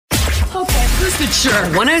Okay, who's the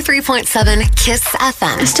jerk? 103.7 KISS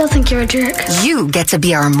FM. I still think you're a jerk. You get to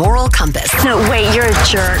be our moral compass. No, wait, you're a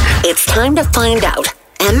jerk. It's time to find out.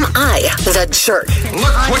 Am I the jerk?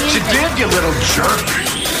 Look what you did, you little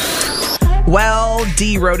jerk. Well,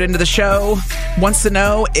 Dee wrote into the show, wants to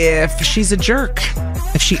know if she's a jerk,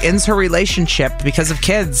 if she ends her relationship because of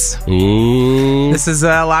kids. Ooh. This is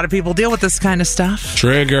a lot of people deal with this kind of stuff.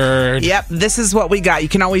 Triggered. Yep, this is what we got. You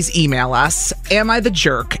can always email us, am I the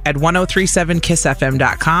jerk, at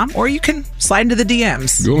 1037kissfm.com, or you can slide into the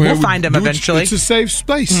DMs. We'll find them eventually. It's a safe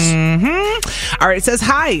space. All right, it says,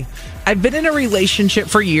 hi. I've been in a relationship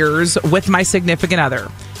for years with my significant other.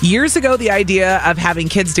 Years ago, the idea of having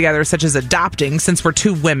kids together, such as adopting, since we're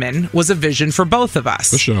two women, was a vision for both of us.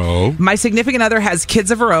 For sure. My significant other has kids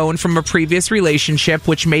of her own from a previous relationship,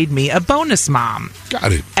 which made me a bonus mom.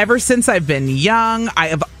 Got it. Ever since I've been young, I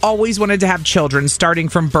have always wanted to have children, starting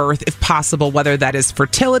from birth, if possible, whether that is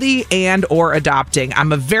fertility and or adopting.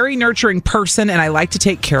 I'm a very nurturing person, and I like to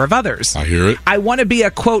take care of others. I hear it. I want to be a,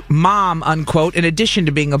 quote, mom, unquote, in addition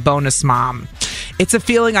to being a bonus mom. It's a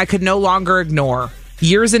feeling I could no longer ignore.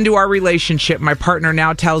 Years into our relationship, my partner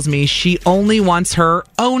now tells me she only wants her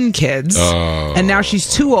own kids, and now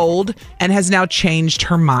she's too old and has now changed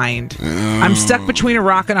her mind. I'm stuck between a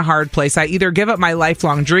rock and a hard place. I either give up my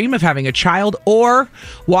lifelong dream of having a child or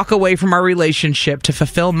walk away from our relationship to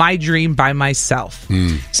fulfill my dream by myself.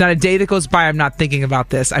 It's not a day that goes by I'm not thinking about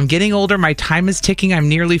this. I'm getting older. My time is ticking. I'm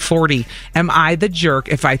nearly 40. Am I the jerk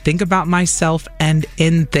if I think about myself and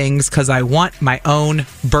in things because I want my own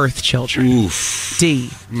birth children? Oof. D.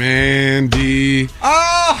 Man, D.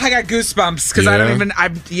 Oh, I got goosebumps because I don't even,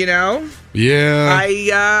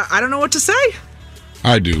 Yeah. I don't know what to say.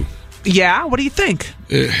 I do. Yeah, what do you think?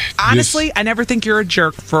 Honestly, I never think you're a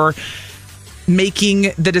jerk for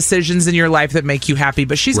making the decisions in your life that make you happy,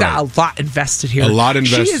 but she's got a lot invested here. A lot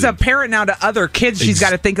invested. She is a parent now to other kids she's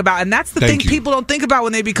got to think about, and that's the thing people don't think about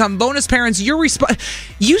when they become bonus parents. You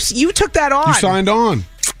took that on. You signed on.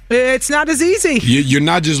 It's not as easy. You're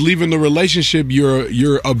not just leaving the relationship.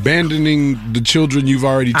 You're abandoning the children you've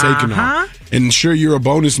already taken on. And sure, you're a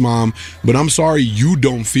bonus mom, but I'm sorry, you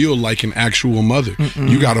don't feel like an actual mother.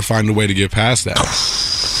 You got to find a way to get past that.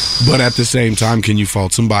 But at the same time, can you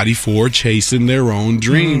fault somebody for chasing their own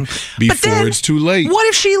dream before it's too late? What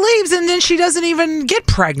if she leaves and then she doesn't even get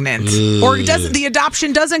pregnant? Or the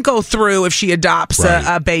adoption doesn't go through if she adopts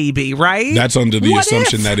a baby, right? That's under the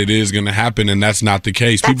assumption that it is going to happen, and that's not the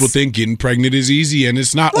case. People think getting pregnant is easy, and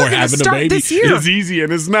it's not. Or having a baby is easy,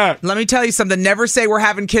 and it's not. Let me tell you something. Never say we're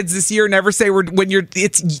having kids this year. Never say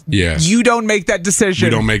you don't make that decision.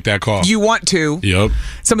 You don't make that call. You want to. Yep.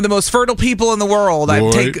 Some of the most fertile people in the world. I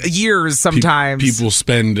take years sometimes. People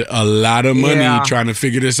spend a lot of money trying to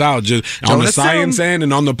figure this out, just on the science end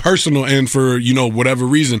and on the personal end for, whatever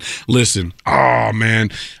reason. Listen, man,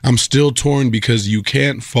 I'm still torn because you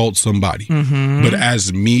can't fault somebody. But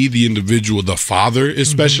as me, the individual, the father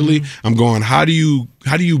especially, I'm going, how do you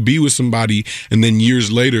be with somebody and then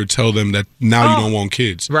years later tell them that now you don't want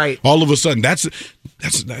kids? Right. All of a sudden, that's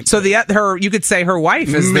so you could say her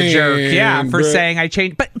wife is the jerk, for saying I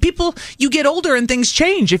changed. But people, you get older and things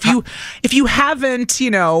change. If you haven't,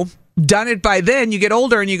 done it by then, you get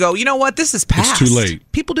older and you go, you know what, this is past. It's too late.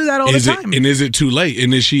 People do that all the time. And is it too late?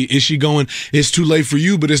 And is she going, it's too late for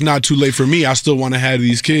you, but it's not too late for me. I still want to have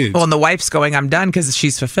these kids. Well, and the wife's going, I'm done because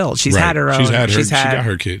she's fulfilled. She's had her own. She got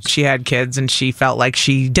her kids. She had kids and she felt like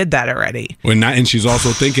she did that already. And she's also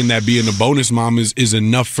thinking that being a bonus mom is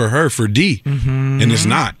enough for her, for D. And it's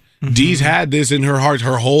not. Dee's had this in her heart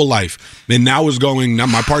her whole life, and now is going. Now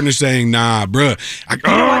my partner's saying, "Nah, bruh." You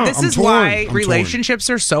know what? This is why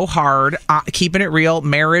relationships are so hard. Keeping it real,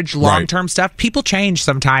 marriage, long-term stuff. People change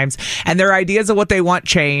sometimes, and their ideas of what they want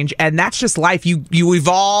change, and that's just life. You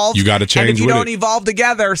evolve. You got to change. And if you don't evolve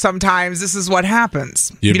together, sometimes this is what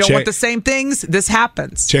happens. You don't want the same things. This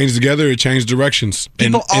happens. Change together, it change directions.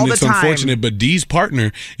 People all the time. It's unfortunate, but Dee's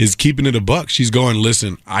partner is keeping it a buck. She's going,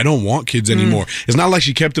 "Listen, I don't want kids anymore." It's not like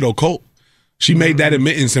she kept it occult. She made that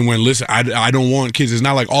admittance and went, listen, I don't want kids. It's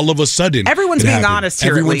not like all of a sudden. Everyone's being honest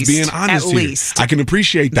here, Everyone's being honest here. At least. I can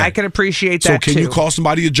appreciate that. I can appreciate that, too. So can you call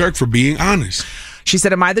somebody a jerk for being honest? She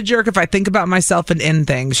said, am I the jerk if I think about myself and end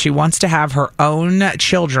things? She wants to have her own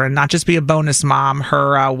children, not just be a bonus mom.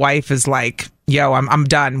 Her wife is like, yo, I'm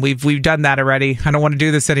done. We've done that already. I don't want to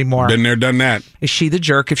do this anymore. Been there, done that. Is she the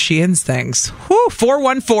jerk if she ends things?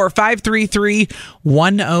 414-533-1037.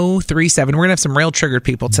 We're going to have some real triggered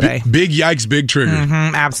people today. Big yikes, big trigger.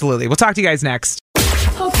 Absolutely. We'll talk to you guys next.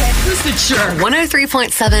 Okay, who's the jerk?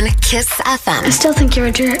 103.7 KISS FM. I still think you're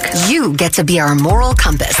a jerk. You get to be our moral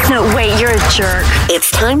compass. No, wait, you're a jerk.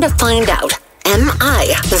 It's time to find out. Am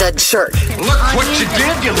I the jerk? Look what you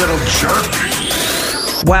did, you little jerk.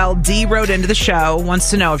 Well, Dee wrote into the show,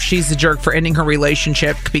 wants to know if she's the jerk for ending her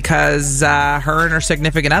relationship because her and her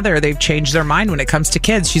significant other, they've changed their mind when it comes to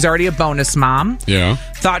kids. She's already a bonus mom. Yeah.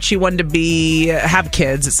 Thought she wanted to have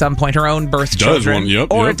kids at some point, her own birth children,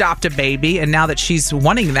 or adopt a baby. And now that she's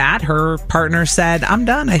wanting that, her partner said, I'm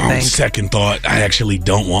done, I think. On second thought, I actually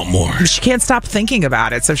don't want more. But she can't stop thinking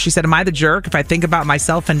about it. So she said, am I the jerk if I think about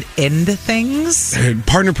myself and end things?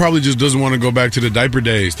 Partner probably just doesn't want to go back to the diaper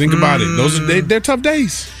days. Think about it. They're tough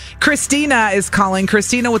days. Christina is calling.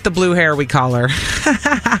 Christina with the blue hair, we call her.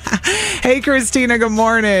 Hey, Christina, good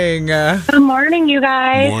morning. Good morning, you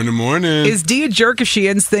guys. Morning. Is Dee a jerk if she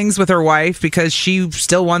ends things with her wife because she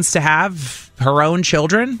still wants to have her own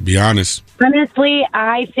children? Be honest. Honestly,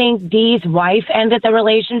 I think Dee's wife ended the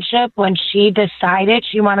relationship when she decided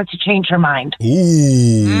she wanted to change her mind.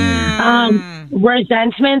 Ooh.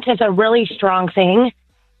 Resentment is a really strong thing.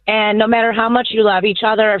 And no matter how much you love each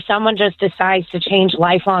other, if someone just decides to change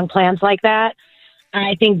lifelong plans like that,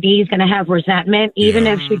 I think Dee's going to have resentment, even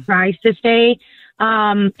if she tries to stay.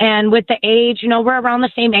 And with the age, we're around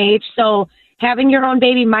the same age. So having your own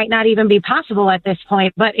baby might not even be possible at this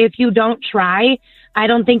point. But if you don't try, I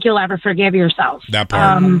don't think you'll ever forgive yourself. That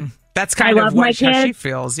part. That's kind of how she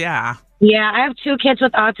feels, yeah. Yeah, I have 2 kids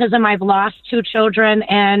with autism. I've lost 2 children,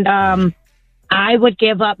 and I would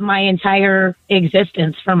give up my entire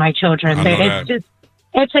existence for my children.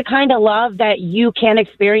 It's a kind of love that you can't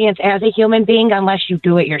experience as a human being unless you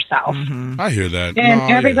do it yourself. I hear that. And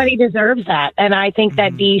everybody deserves that. And I think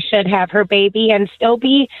that Dee should have her baby and still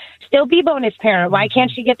be bonus parent. Why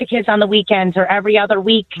can't she get the kids on the weekends or every other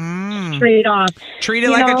week straight off? Treat it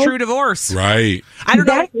like a true divorce. Right. I don't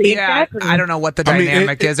know. Yeah, exactly. I don't know what the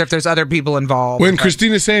dynamic is, or if there's other people involved. When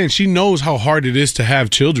Christina's saying she knows how hard it is to have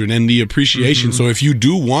children and the appreciation. So if you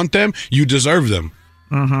do want them, you deserve them.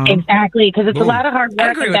 Exactly, because it's a lot of hard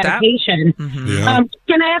work and dedication.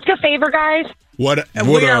 Can I ask a favor, guys?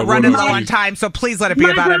 We are running low on time, so please let it be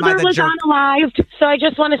about Am I the jerk? My brother was unalived, so I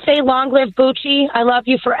just want to say long live Bucci. I love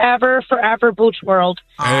you forever, Booch World.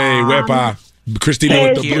 Hey, Wepa. Christina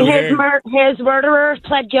with the blue hair. His murderer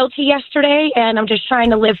pled guilty yesterday, and I'm just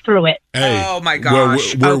trying to live through it. Hey, oh, my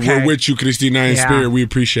gosh. We're with you, Christina, in spirit. We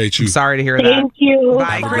appreciate you. I'm sorry to hear that. Thank you.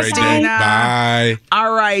 Bye, Christina. Bye.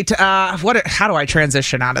 All right. How do I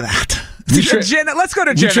transition out of that? Jenna, let's go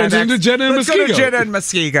to Jenna. Transition to Jenna and Muskego. Let's go to Jenna and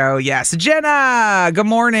Muskego. Yes. Jenna, good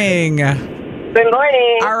morning. Good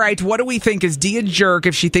morning. All right, what do we think? Is Dee a jerk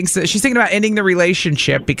if she thinks that she's thinking about ending the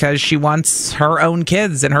relationship because she wants her own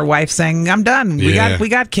kids and her wife saying, I'm done. We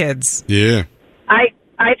got kids. Yeah. I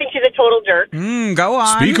think she's a total jerk. Go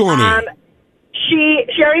on. Speak on it. She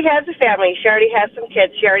already has a family. She already has some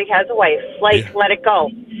kids. She already has a wife. Let it go.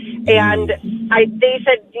 And they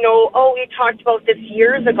said, we talked about this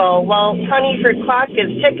years ago. Well, honey, your clock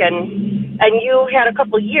is ticking, and you had a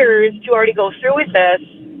couple years to already go through with this.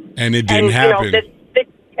 And it didn't happen.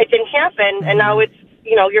 It didn't happen, and now it's,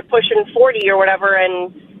 you're pushing 40 or whatever,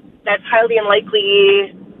 and that's highly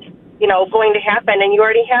unlikely, going to happen, and you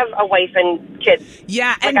already have a wife and kids.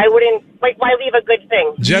 Yeah, and I wouldn't, why leave a good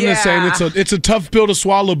thing? Jenna's saying it's a tough pill to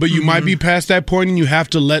swallow, but you might be past that point, and you have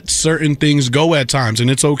to let certain things go at times, and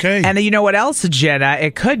it's okay. And you know what else, Jenna?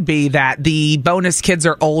 It could be that the bonus kids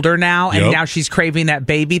are older now, and now she's craving that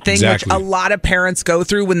baby thing, which a lot of parents go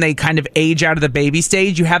through when they kind of age out of the baby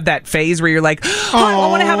stage. You have that phase where you're like, I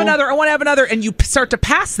want to have another, and you start to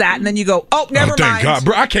pass that, and then you go, never mind. Thank God,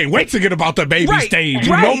 bro! I can't wait to get about the baby stage.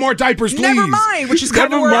 Right. No more diapers, please. Never mind, which is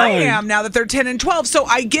kind of where I am now that they're 10 and 12. So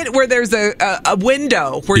I get where there's a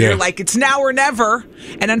window where you're like, it's now or never.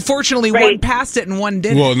 And unfortunately, one passed it and one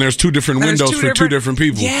didn't. Well, and there's 2 different windows for 2 different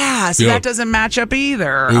people. Yeah, so that doesn't match up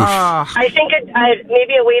either. I think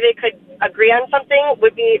maybe a way they could agree on something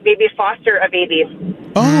would be maybe foster a baby.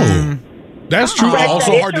 That's true.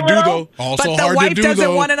 Also hard to do, though. But the wife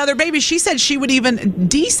doesn't want another baby. She said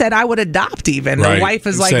Dee said, I would adopt even. Right. The wife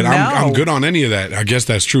is like, said, no. I'm good on any of that. I guess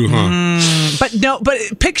that's true, huh? But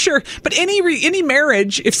any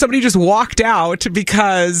marriage, if somebody just walked out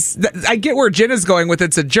because, I get where Jenna's going with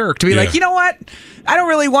it's a jerk, to be like, you know what? I don't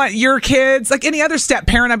really want your kids. Like any other step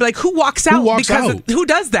parent, I'd be like, who walks out? Who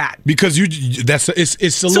does that? Because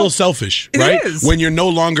it's a little selfish, right? It is. When you're no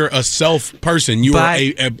longer a self person, you are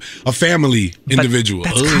a family individual.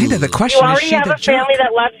 That's kind of the question. You already have a family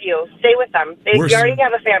that loves you. Stay with them. You already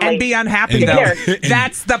have a family. And be unhappy, though.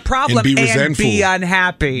 That's the problem. And be resentful. And be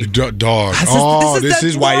unhappy. Dog. This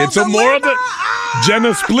is why it's a moral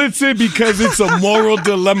Jenna splits it because it's a moral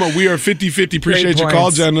dilemma. We are 50-50. Appreciate your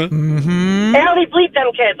call, Jenna. Mm-hmm. Ellie, bleep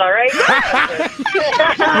them kids, all right?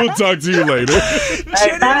 We'll talk to you later.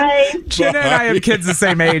 Bye. Jenna and I have kids the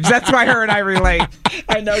same age. That's why her and I relate.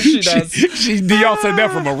 I know she does. Y'all said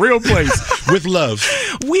that from a real place with love.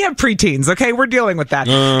 We have preteens, okay? We're dealing with that.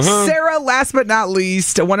 Sarah, last but not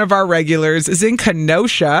least, one of our regulars, is in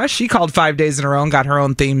Kenosha. She called 5 days in a row and got her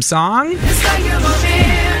own theme song.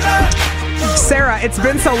 Sarah, it's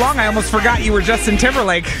been so long, I almost forgot you were Justin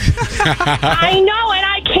Timberlake. I know, and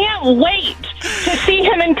I can't wait to see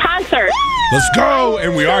him in concert. Let's go.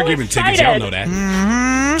 And we are giving tickets. Y'all know that.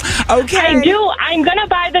 Okay. I do. I'm going to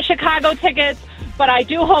buy the Chicago tickets, but I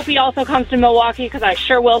do hope he also comes to Milwaukee because I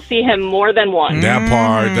sure will see him more than once. That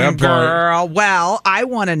part. Girl, well, I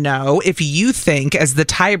want to know if you think, as the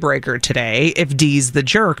tiebreaker today, if Dee's the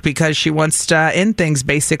jerk because she wants to end things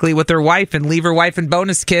basically with her wife and leave her wife and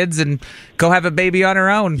bonus kids and go have a baby on her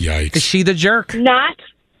own. Yikes. Is she the jerk? Not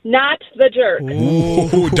the jerk.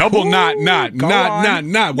 Ooh, double not.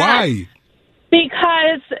 Why?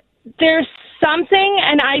 Because there's something,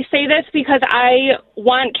 and I say this because I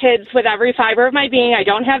want kids with every fiber of my being. I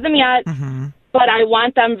don't have them yet, but I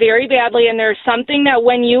want them very badly. And there's something that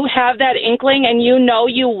when you have that inkling and you know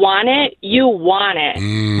you want it, you want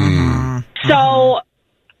it. So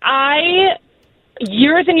I,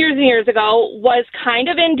 years and years and years ago, was kind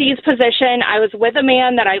of in Dee's position. I was with a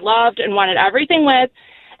man that I loved and wanted everything with.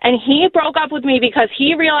 And he broke up with me because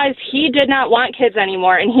he realized he did not want kids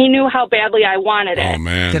anymore, and he knew how badly I wanted it. Oh,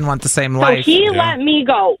 man. Didn't want the same life. So he let me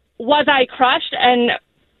go. Was I crushed? And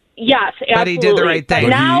yes, absolutely. But he did the right thing. But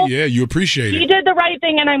now, you appreciate it. He did the right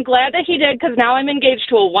thing, and I'm glad that he did because now I'm engaged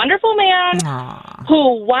to a wonderful man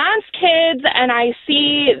who wants kids, and I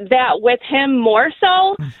see that with him more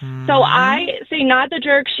so. So I say not the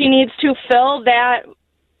jerk. She needs to fill that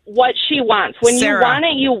what she wants. When Sarah, you want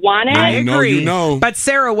it, you want it. I agree. You know. But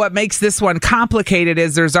Sarah, what makes this one complicated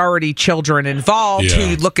is there's already children involved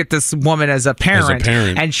who look at this woman as a parent.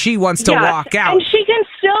 And she wants to walk out. And she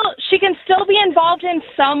can still be involved in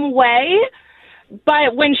some way,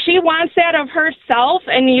 but when she wants that of herself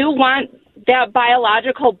and you want that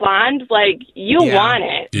biological bond, like, you want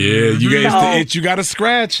it. Yeah, you guys, the itch you got to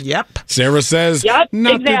scratch. Yep. Sarah says, not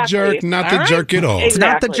the jerk at all. It's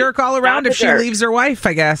not the jerk all around if she leaves her wife,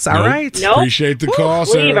 I guess. All right. Nope. Appreciate the call,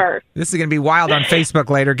 Sarah. Leave her. This is going to be wild on Facebook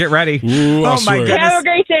later. Get ready. Ooh, oh, my goodness. Have a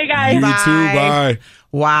great day, guys. You too. Bye.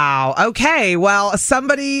 Wow. Okay. Well,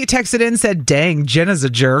 somebody texted in and said, dang, Jenna's a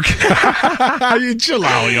jerk. You chill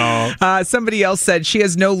out, y'all. Somebody else said she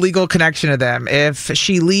has no legal connection to them. If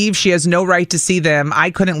she leaves, she has no right to see them.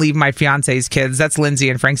 I couldn't leave my fiance's kids. That's Lindsay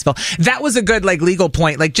in Franksville. That was a good, legal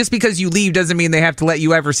point. Just because you leave doesn't mean they have to let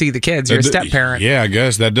you ever see the kids. You're a step-parent. Yeah, I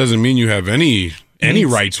guess that doesn't mean you have any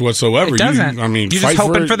rights whatsoever. It doesn't. You're just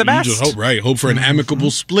hoping for the best. You just hope for an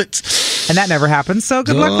amicable split. And that never happens, so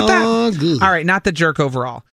good luck with that. All right, not the jerk overall.